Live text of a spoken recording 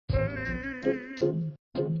Hey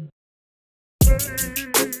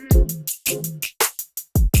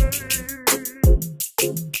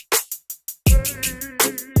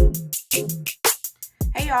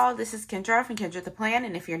y'all, this is Kendra from Kendra the Plan,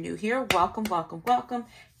 and if you're new here, welcome, welcome, welcome.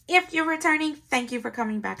 If you're returning, thank you for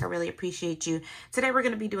coming back. I really appreciate you. Today we're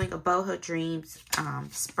going to be doing a Boho Dreams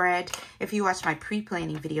spread. If you watched my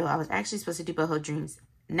pre-planning video, I was actually supposed to do Boho Dreams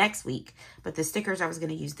next week, but the stickers I was going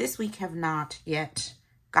to use this week have not yet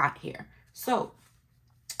got here. So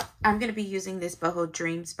I'm going to be using this Boho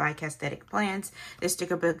Dreams by CasstheticPlans. This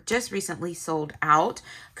sticker book just recently sold out.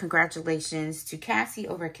 Congratulations to Cassie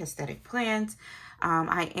over at CasstheticPlans.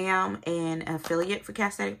 I am an affiliate for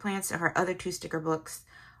CasstheticPlans, so her other 2 sticker books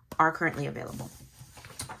are currently available.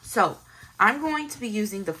 So I'm going to be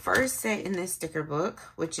using the first set in this sticker book,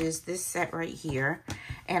 which is this set right here.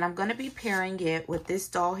 And I'm going to be pairing it with this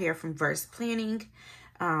doll here from Verse Planning.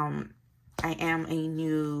 I am a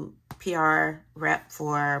new PR rep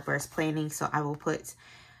for Verse Planning, so I will put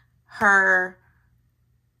her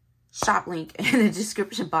shop link in the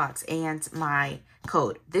description box and my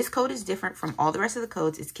code. This code is different from all the rest of the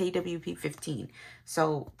codes. It's KWP15.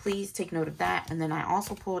 So please take note of that. And then I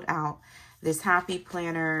also pulled out this Happy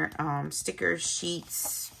Planner sticker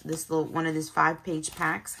sheets, this little one of these 5-page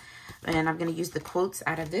packs. And I'm going to use the quotes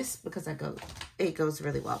out of this because it goes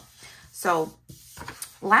really well. So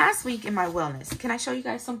last week in my wellness, can I show you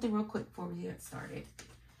guys something real quick before we get started?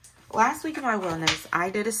 Last week in my wellness, I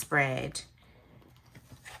did a spread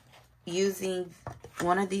using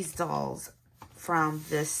one of these dolls from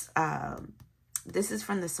this, this is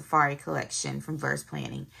from the Safari collection from Verse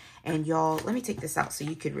Planning. And y'all, let me take this out so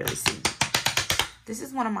you could really see. This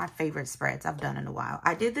is one of my favorite spreads I've done in a while.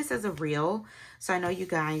 I did this as a reel, so I know you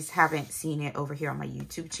guys haven't seen it over here on my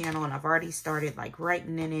YouTube channel, and I've already started like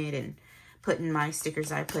writing in it and putting my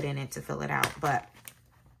stickers I put in it to fill it out. But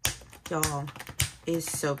y'all,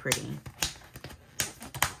 it's so pretty.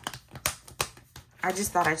 I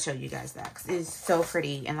just thought I'd show you guys that because it's so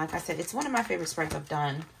pretty. And like I said, it's one of my favorite spreads I've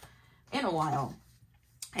done in a while.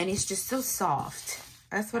 And it's just so soft.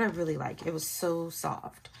 That's what I really like. It was so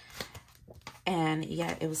soft. And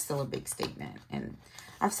yet it was still a big statement. And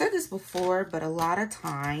I've said this before, but a lot of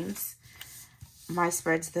times my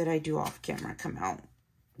spreads that I do off camera come out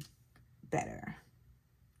better.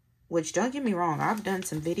 Which, don't get me wrong, I've done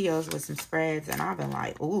some videos with some spreads and I've been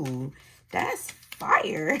like, ooh, that's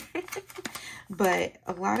fire. But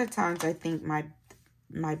a lot of times I think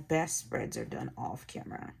my best spreads are done off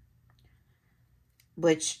camera,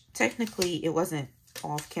 which technically it wasn't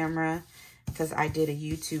off camera because I did a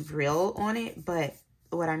YouTube reel on it. But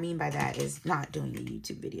what I mean by that is not doing a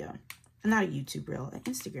YouTube video, not a YouTube reel, an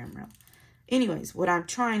Instagram reel. Anyways, what I'm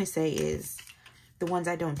trying to say is the ones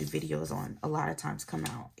I don't do videos on a lot of times come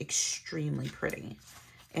out extremely pretty,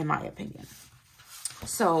 in my opinion.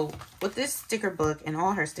 So with this sticker book and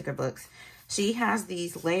all her sticker books, she has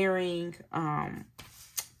these layering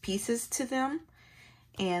pieces to them,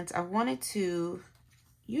 and I wanted to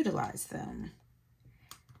utilize them.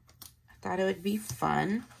 I thought it would be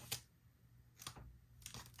fun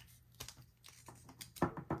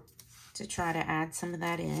to try to add some of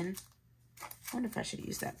that in. I wonder if I should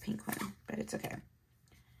use that pink one, but it's okay.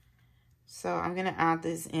 So I'm going to add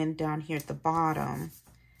this in down here at the bottom.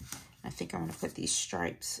 I think I want to put these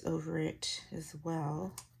stripes over it as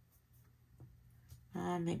well.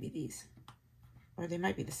 Maybe these. Or they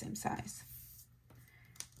might be the same size.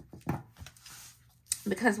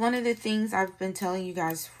 Because one of the things I've been telling you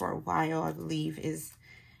guys for a while, I believe, is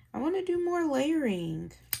I want to do more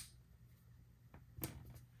layering.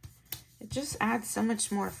 It just adds so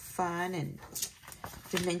much more fun and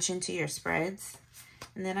dimension to your spreads.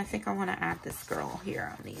 And then I think I want to add this girl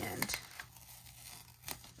here on the end.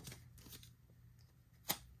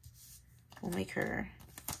 We'll make her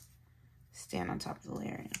stand on top of the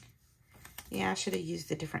layering. Yeah, I should have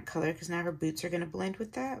used a different color because now her boots are going to blend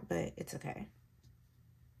with that, but it's okay.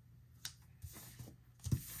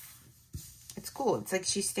 It's cool. It's like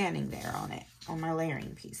she's standing there on it, on my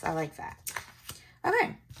layering piece. I like that.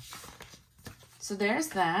 Okay. So there's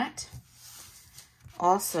that.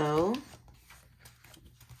 Also,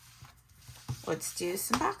 let's do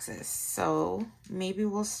some boxes. So maybe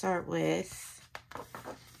we'll start with,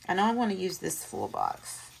 I know I want to use this full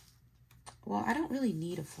box. Well, I don't really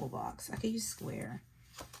need a full box. I could use square.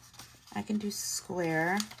 I can do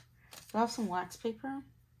square. Do I have some wax paper?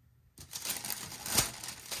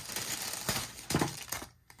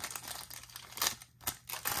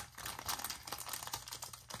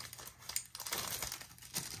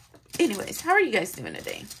 Anyways, how are you guys doing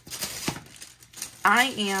today?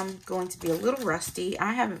 I am going to be a little rusty.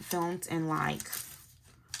 I haven't filmed in like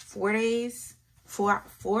 4 days, 4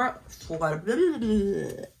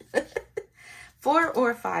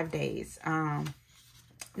 or 5 days.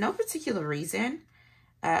 No particular reason.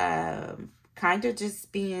 Kind of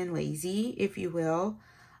just being lazy, if you will.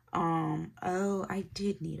 Oh, I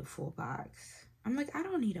did need a full box. I'm like, I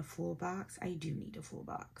don't need a full box. I do need a full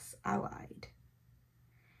box. I lied.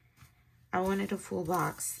 I wanted a full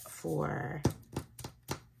box for,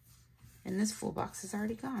 and this full box is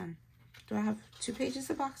already gone. Do I have 2 pages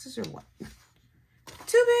of boxes or what?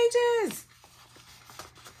 2 pages!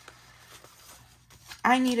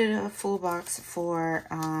 I needed a full box for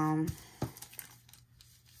my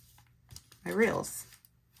reels.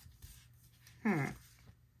 I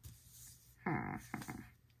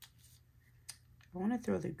want to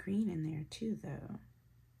throw the green in there too, though.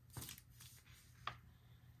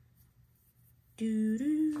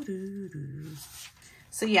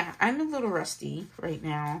 So yeah, I'm a little rusty right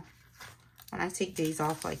now when I take days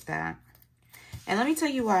off like that. And let me tell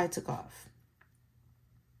you why I took off.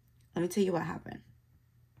 Let me tell you what happened.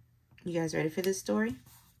 You guys ready for this story?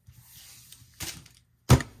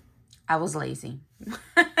 I was lazy.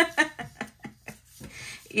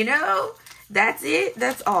 You know, that's it.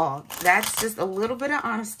 That's all. That's just a little bit of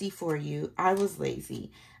honesty for you. I was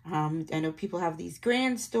lazy. I know people have these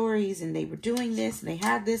grand stories and they were doing this and they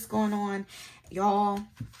had this going on. Y'all,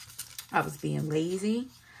 I was being lazy.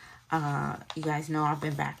 You guys know I've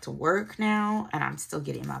been back to work now and I'm still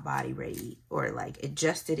getting my body ready or like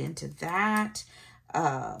adjusted into that.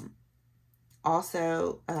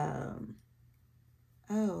 Also,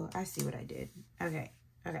 oh, I see what I did. Okay.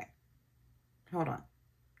 Hold on.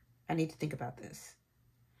 I need to think about this.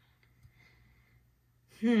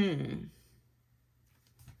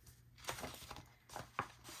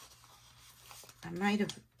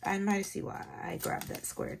 I might see why I grabbed that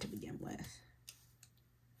square to begin with.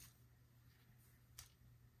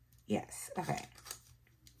 Yes, okay.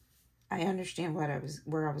 I understand where I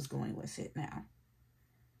was going with it now.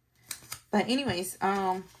 But anyways,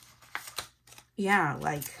 yeah,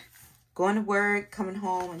 like going to work, coming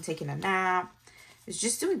home and taking a nap. It's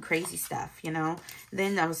just doing crazy stuff, you know.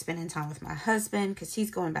 Then I was spending time with my husband because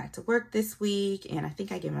he's going back to work this week. And I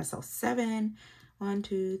think I gave myself 7. 1,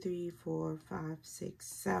 2, 3, 4, 5, 6,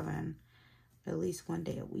 7. At least 1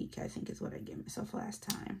 day a week, I think is what I gave myself last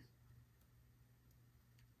time.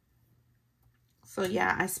 So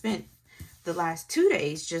yeah, I spent the last 2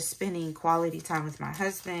 days just spending quality time with my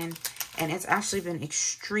husband. And it's actually been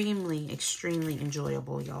extremely, extremely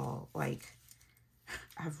enjoyable, y'all. Like,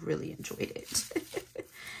 I've really enjoyed it.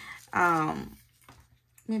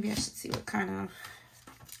 Maybe I should see what kind of...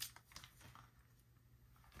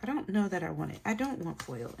 I don't know that I want it. I don't want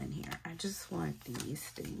foil in here. I just want these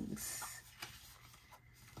things.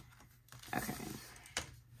 Okay.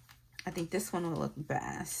 I think this one will look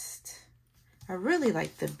best. I really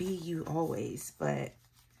like the Be You Always, but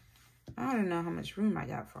I don't know how much room I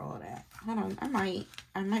got for all of that. Hold on. I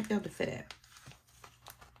might be able to fit it.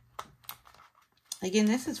 Again,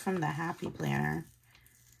 this is from the Happy Planner.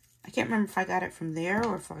 I can't remember if I got it from there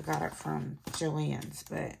or if I got it from Joann's,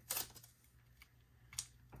 but...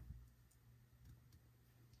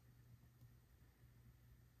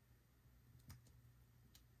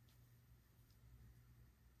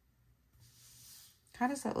 How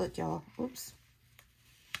does that look, y'all? Oops.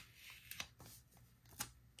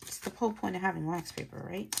 It's the whole point of having wax paper,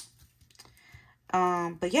 right?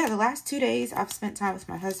 But yeah, the last 2 days I've spent time with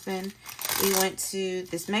my husband. We went to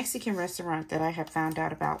this Mexican restaurant that I had found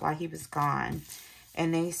out about while he was gone.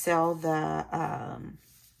 And they sell the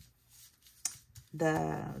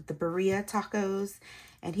birria tacos.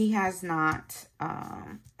 And he has not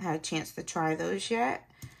had a chance to try those yet.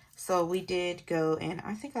 So we did go, and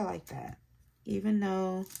I think I like that. Even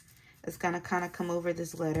though it's going to kind of come over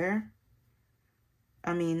this letter.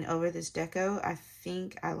 I mean, over this deco. I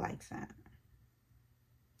think I like that.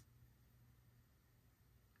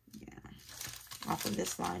 Yeah. Off of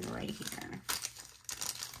this line right here.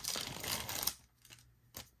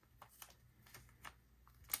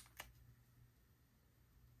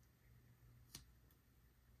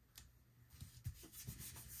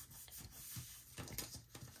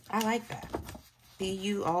 I like that. Be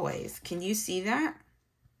You Always. Can you see that?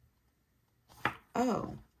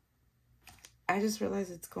 Oh. I just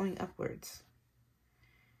realized it's going upwards.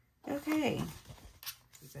 Okay.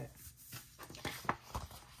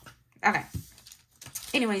 Okay.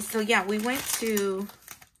 Anyway, so yeah, we went to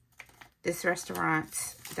this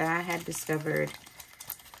restaurant that I had discovered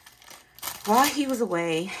while he was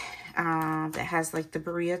away. That has like the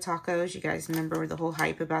birria tacos. You guys remember the whole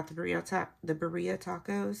hype about the birria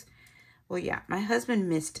tacos? Well, yeah, my husband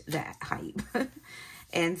missed that hype.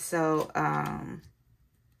 And so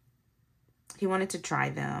he wanted to try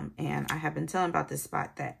them. And I have been telling about this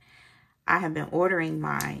spot that I have been ordering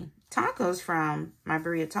my tacos from, my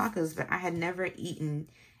burrito tacos, but I had never eaten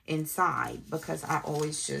inside because I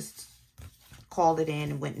always just called it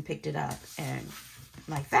in and went and picked it up and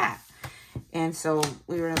like that. And so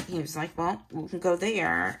he was like, well, we can go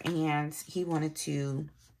there. And he wanted to,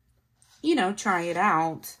 you know, try it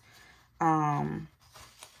out.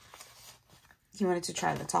 He wanted to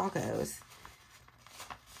try the tacos.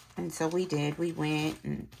 And so we did. We went,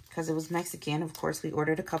 and because it was Mexican, of course, we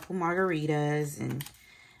ordered a couple margaritas and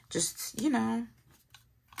just, you know,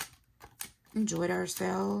 enjoyed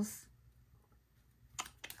ourselves.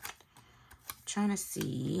 Trying to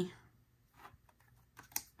see.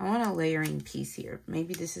 I want a layering piece here.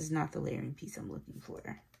 Maybe this is not the layering piece I'm looking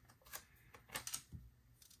for.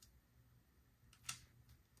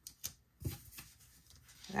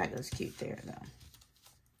 That goes cute there, though.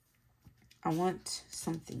 I want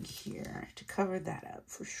something here to cover that up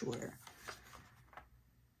for sure.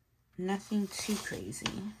 Nothing too crazy.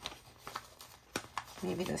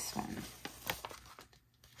 Maybe this one.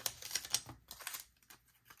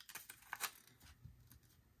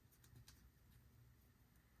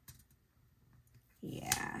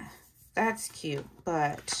 Yeah, that's cute,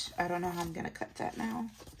 but I don't know how I'm going to cut that now.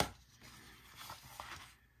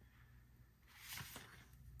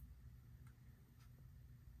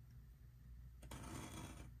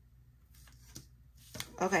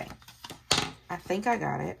 Okay, I think I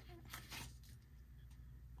got it.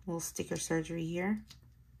 Little sticker surgery here.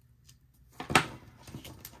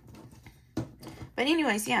 But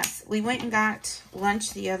anyways, yes, we went and got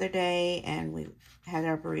lunch the other day, and we had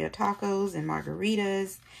our burrito tacos and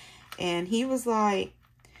margaritas. And he was like,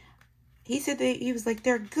 he said that he was like,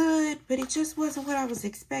 they're good, but it just wasn't what I was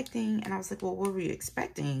expecting. And I was like, well, what were you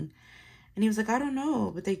expecting? And he was like, I don't know,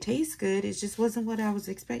 but they taste good. It just wasn't what I was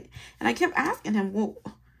expecting. And I kept asking him, well,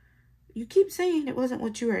 you keep saying it wasn't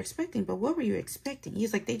what you were expecting, but what were you expecting?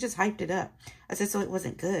 He's like, they just hyped it up. I said, so it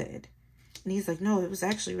wasn't good? And he's like, no, it was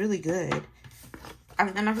actually really good.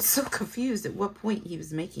 And I was so confused at what point he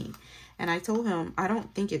was making. And I told him, I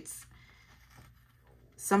don't think it's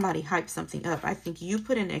somebody hyped something up. I think you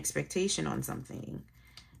put an expectation on something.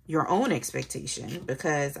 Your own expectation,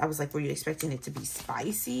 because I was like, were you expecting it to be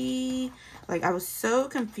spicy? Like, I was so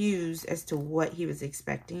confused as to what he was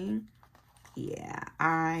expecting. Yeah,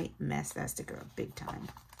 I messed that sticker up big time.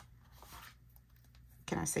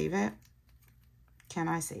 Can I save it? Can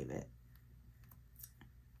I save it?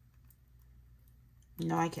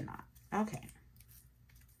 No, I cannot. Okay.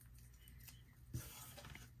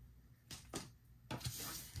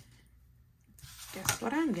 Guess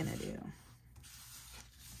what I'm gonna do?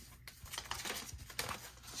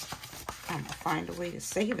 I'm gonna find a way to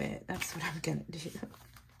save it. That's what I'm gonna do.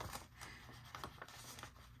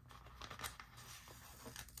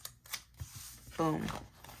 Boom.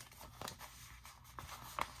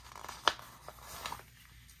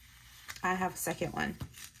 I have a second one.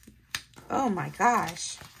 Oh my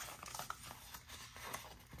gosh.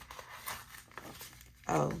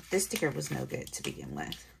 Oh, this sticker was no good to begin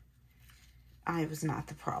with. I was not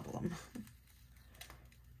the problem.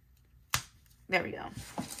 There we go.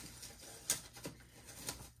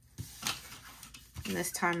 And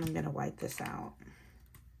this time I'm going to wipe this out.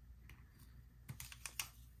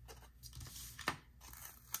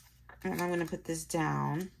 And I'm going to put this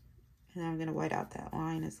down. And I'm going to white out that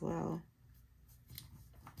line as well.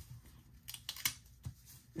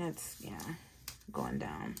 That's, yeah, going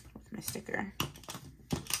down with my sticker.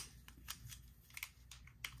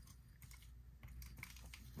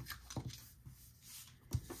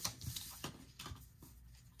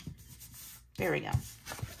 There we go.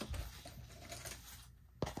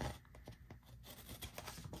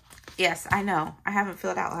 Yes, I know. I haven't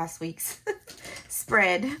filled out last week's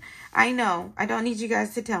spread. I know. I don't need you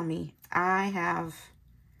guys to tell me. I have,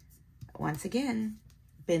 once again,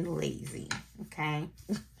 been lazy, okay?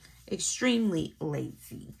 Extremely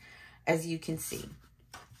lazy, as you can see.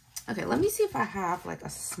 Okay, let me see if I have like a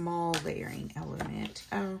small layering element.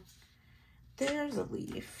 Oh, there's a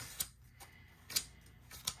leaf.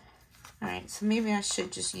 All right, so maybe I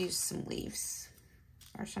should just use some leaves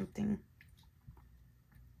or something.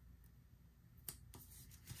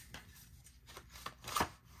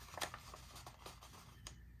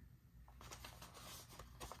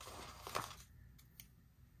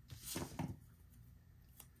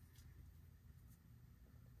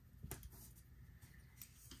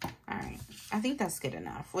 I think that's good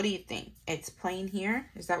enough. What do you think? It's plain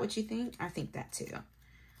here. Is that what you think? I think that too.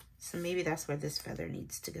 So maybe that's where this feather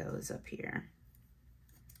needs to go, is up here.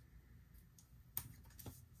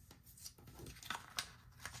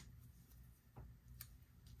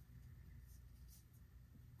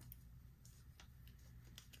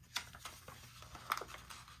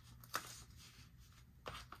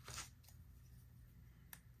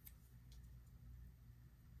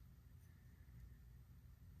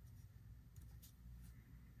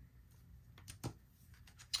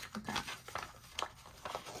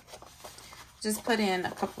 just put in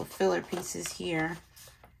a couple of filler pieces here.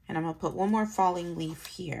 And I'm going to put one more falling leaf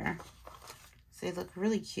here. So they look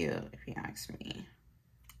really cute, if you ask me.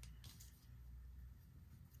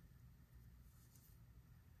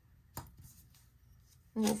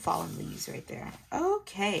 Little fallen leaves right there.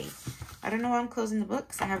 Okay. I don't know why I'm closing the book,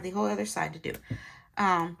 because I have the whole other side to do.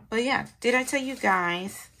 But yeah, did I tell you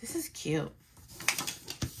guys, this is cute.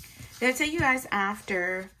 Did I tell you guys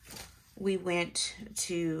after we went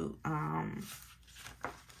to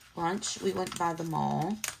lunch, we went by the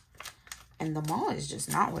mall, and the mall is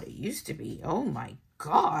just not what it used to be. Oh my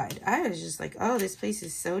God. I was just like, oh, this place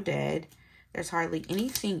is so dead. There's hardly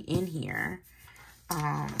anything in here.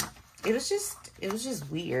 It was just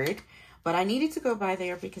weird, but I needed to go by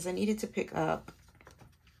there because I needed to pick up,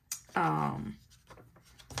 I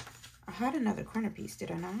had another corner piece, did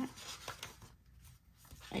I not?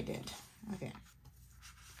 I did, okay.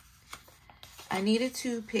 I needed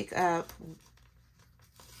to pick up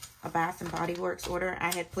a Bath and Body Works order.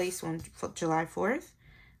 I had placed one for July 4th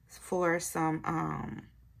for some,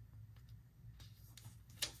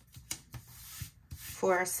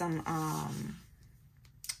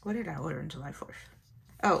 what did I order on July 4th?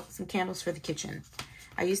 Oh, some candles for the kitchen.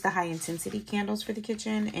 I used the high intensity candles for the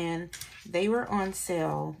kitchen, and they were on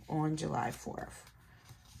sale on July 4th.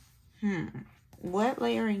 What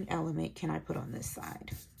layering element can I put on this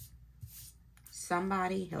side?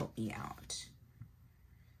 Somebody help me out.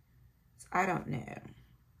 I don't know.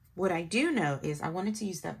 What I do know is I wanted to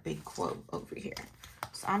use that big quote over here.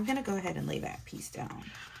 So I'm going to go ahead and lay that piece down.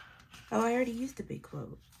 Oh, I already used the big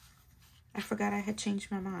quote. I forgot I had changed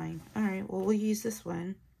my mind. All right, well, we'll use this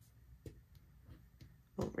one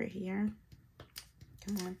over here.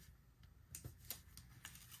 Come on.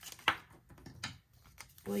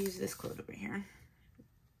 We'll use this quote over here.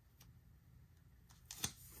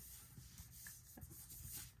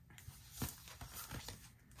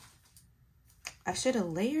 I should have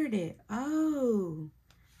layered it. Oh,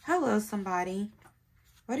 hello, somebody.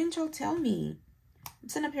 Why didn't y'all tell me? I'm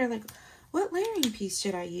sitting up here like, what layering piece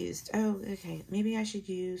should I use? Oh, okay. Maybe I should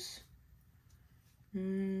use...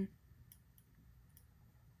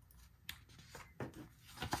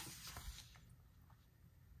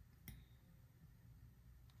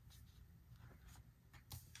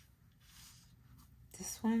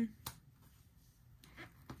 this one?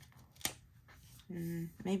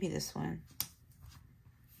 Maybe this one.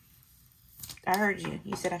 I heard you.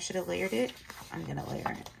 You said I should have layered it. I'm going to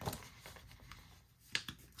layer it.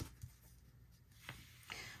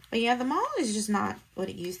 But yeah, the mall is just not what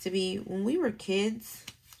it used to be. When we were kids,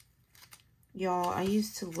 y'all, I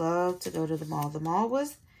used to love to go to the mall. The mall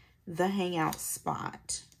was the hangout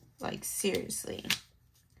spot. Like, seriously.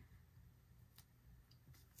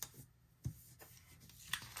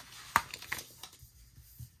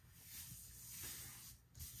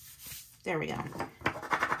 There we go.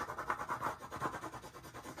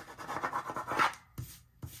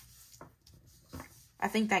 I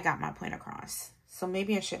think that got my point across. So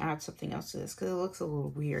maybe I should add something else to this because it looks a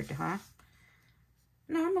little weird, huh?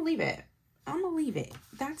 No, I'm going to leave it. I'm going to leave it.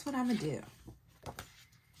 That's what I'm going to do.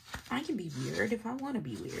 I can be weird if I want to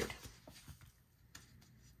be weird.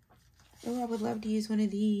 Oh, I would love to use one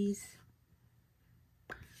of these.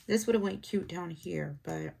 This would have went cute down here,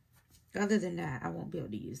 but other than that, I won't be able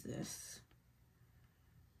to use this.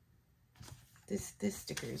 This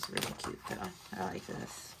sticker is really cute, though. I like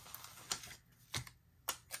this.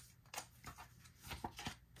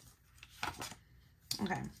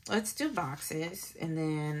 Okay, let's do boxes. And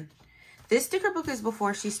then this sticker book is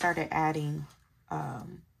before she started adding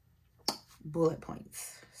bullet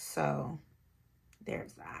points. So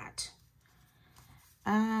there's that.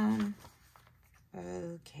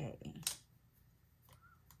 Okay.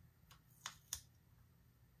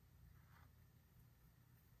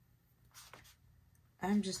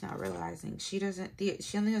 I'm just not realizing she doesn't,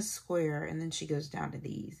 she only has square and then she goes down to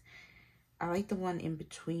these. I like the one in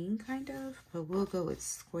between, kind of, but we'll go with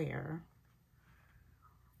square.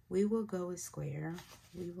 We will go with square.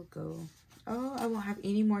 We will go... Oh, I won't have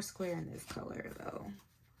any more square in this color, though.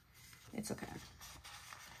 It's okay.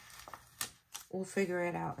 We'll figure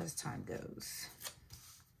it out as time goes.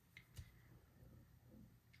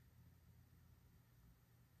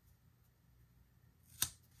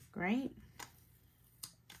 Great.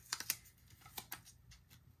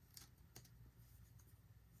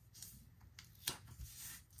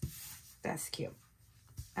 That's cute.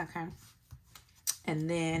 Okay. And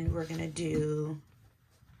then we're going to do...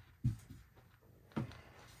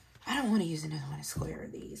 I don't want to use another one of square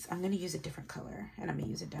of these. I'm going to use a different color. And I'm going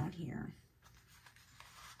to use it down here.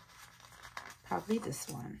 Probably this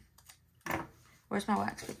one. Where's my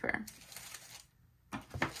wax paper?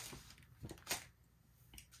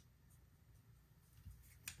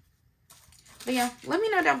 But yeah, let me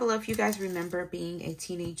know down below if you guys remember being a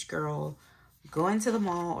teenage girl, going to the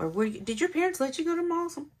mall, or did your parents let you go to the mall?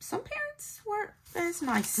 Some parents weren't as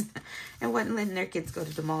nice and wasn't letting their kids go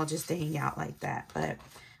to the mall just to hang out like that. But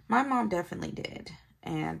my mom definitely did.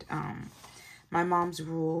 And my mom's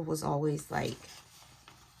rule was always like,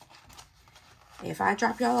 if I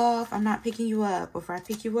drop y'all off, I'm not picking you up. Or if I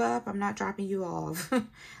pick you up, I'm not dropping you off.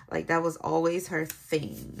 Like, that was always her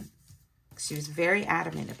thing. She was very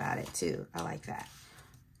adamant about it, too. I like that.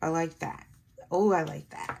 I like that. Oh, I like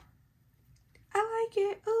that. I like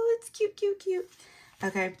it. Oh, it's cute, cute, cute.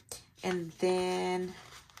 Okay. And then,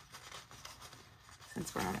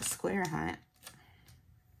 since we're on a square hunt,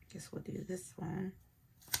 I guess we'll do this one.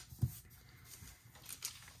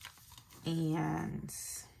 And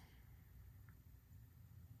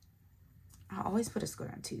I always put a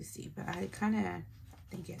square on Tuesday, but I kind of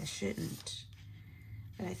think I shouldn't.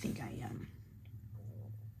 But I think I am.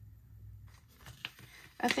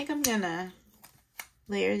 I think I'm going to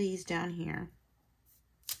layer these down here.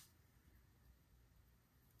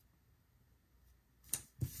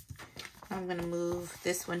 I'm going to move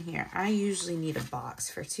this one here. I usually need a box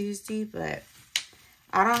for Tuesday, but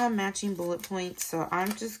I don't have matching bullet points, so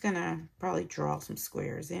I'm just going to probably draw some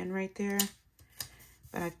squares in right there.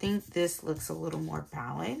 But I think this looks a little more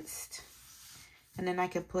balanced. And then I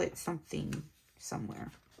could put something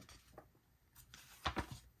somewhere.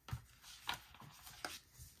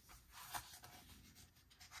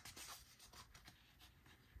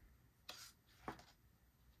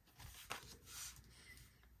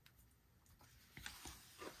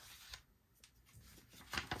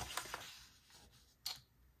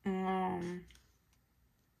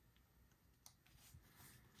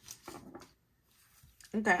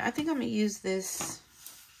 Okay, I think I'm going to use this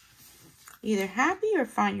either happy or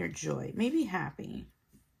find your joy. Maybe happy.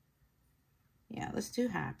 Yeah, let's do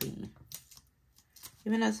happy.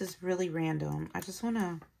 Even though this is really random, I just want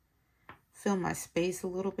to fill my space a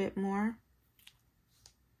little bit more.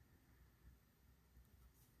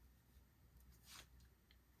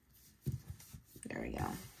 There we go.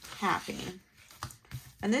 Happy.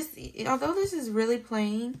 And this, although this is really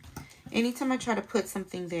plain, anytime I try to put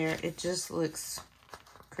something there, it just looks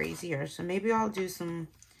crazier. So maybe I'll do some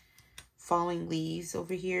falling leaves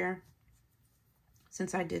over here,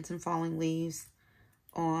 since I did some falling leaves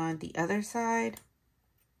on the other side.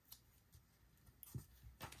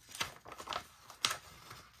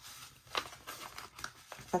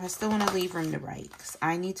 But I still want to leave room to write, because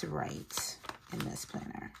I need to write in this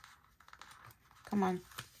planner. Come on.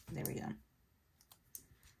 There we go.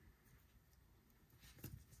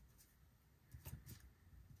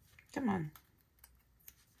 Come on.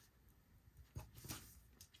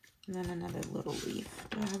 And then another little leaf.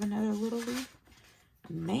 Do I have another little leaf?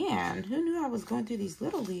 Man, who knew I was going through these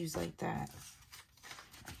little leaves like that?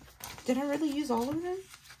 Did I really use all of them?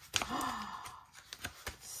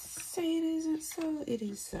 Say it isn't so. It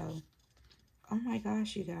is so. Oh my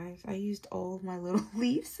gosh, you guys. I used all of my little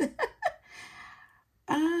leaves.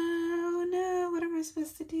 Oh no, what am I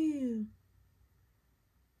supposed to do?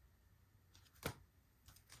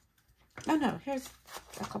 Oh no, here's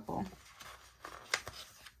a couple.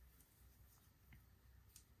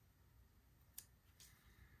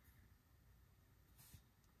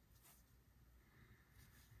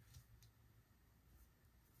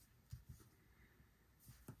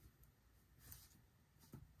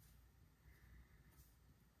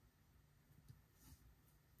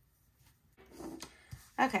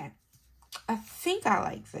 Okay, I think I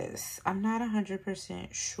like this. I'm not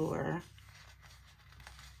 100% sure.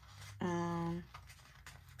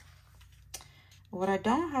 What I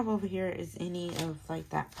don't have over here is any of like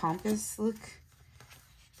that pompous look.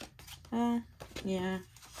 Yeah.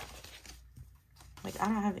 Like I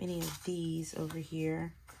don't have any of these over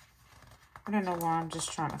here. I don't know why, I'm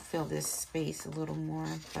just trying to fill this space a little more,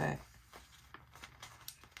 but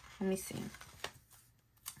let me see.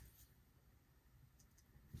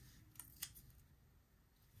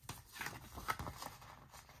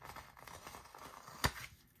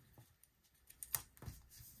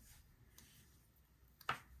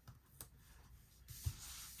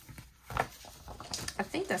 I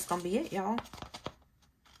think that's gonna be it, y'all.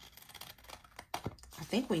 I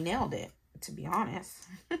think we nailed it, to be honest.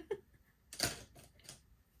 I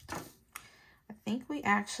think we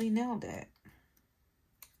actually nailed it.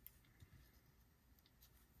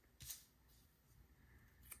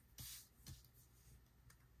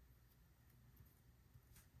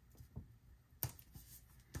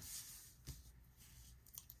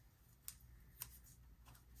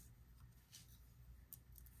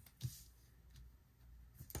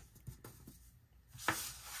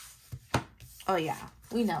 Oh, yeah.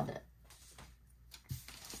 We know that.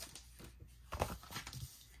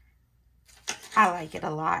 I like it a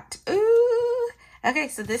lot. Ooh. Okay,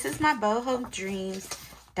 so this is my Boho Dreams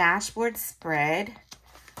dashboard spread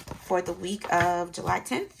for the week of July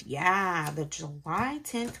 10th. Yeah, the July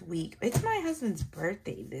 10th week. It's my husband's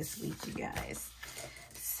birthday this week, you guys.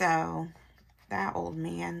 So, that old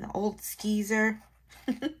man, the old skeezer.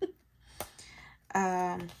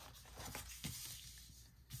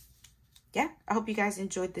 Yeah, I hope you guys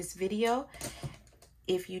enjoyed this video.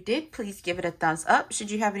 If you did, please give it a thumbs up. Should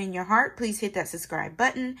you have it in your heart, please hit that subscribe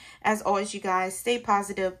button. As always, you guys, stay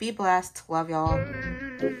positive, be blessed. Love y'all.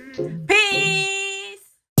 Peace!